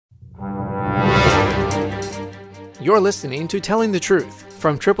You're listening to Telling the Truth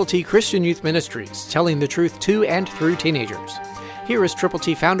from Triple T Christian Youth Ministries, telling the truth to and through teenagers. Here is Triple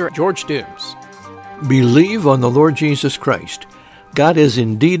T founder George Dooms. Believe on the Lord Jesus Christ. God is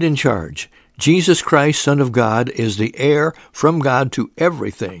indeed in charge. Jesus Christ, Son of God, is the heir from God to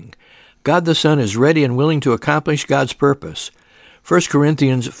everything. God the Son is ready and willing to accomplish God's purpose. 1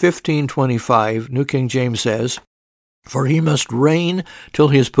 Corinthians 15:25, New King James says, "For he must reign till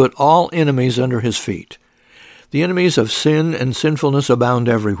he has put all enemies under his feet." The enemies of sin and sinfulness abound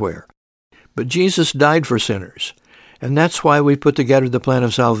everywhere. But Jesus died for sinners, and that's why we put together the plan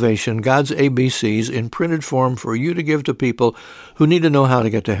of salvation, God's ABCs, in printed form for you to give to people who need to know how to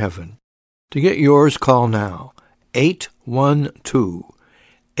get to heaven. To get yours, call now,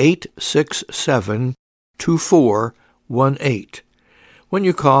 812-867-2418. When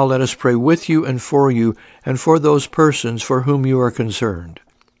you call, let us pray with you and for those persons for whom you are concerned.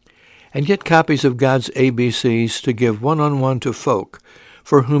 And get copies of God's ABCs to give one-on-one to folk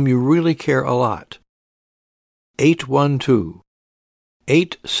for whom you really care a lot.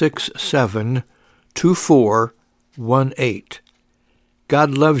 812-867-2418.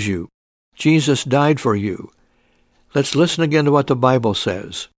 God loves you. Jesus died for you. Let's listen again to what the Bible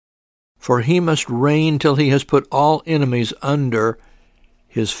says. For he must reign till he has put all enemies under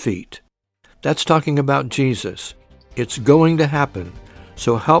his feet. That's talking about Jesus. It's going to happen.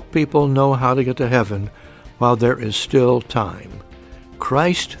 So help people know how to get to heaven while there is still time.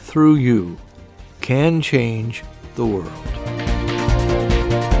 Christ through you can change the world.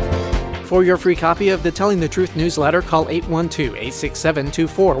 For your free copy of the Telling the Truth newsletter, call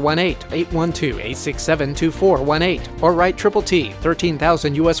 812-867-2418, 812-867-2418, or write Triple T,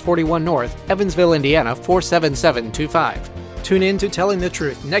 13,000 U.S. 41 North, Evansville, Indiana, 47725. Tune in to Telling the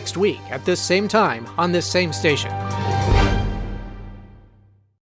Truth next week at this same time on this same station.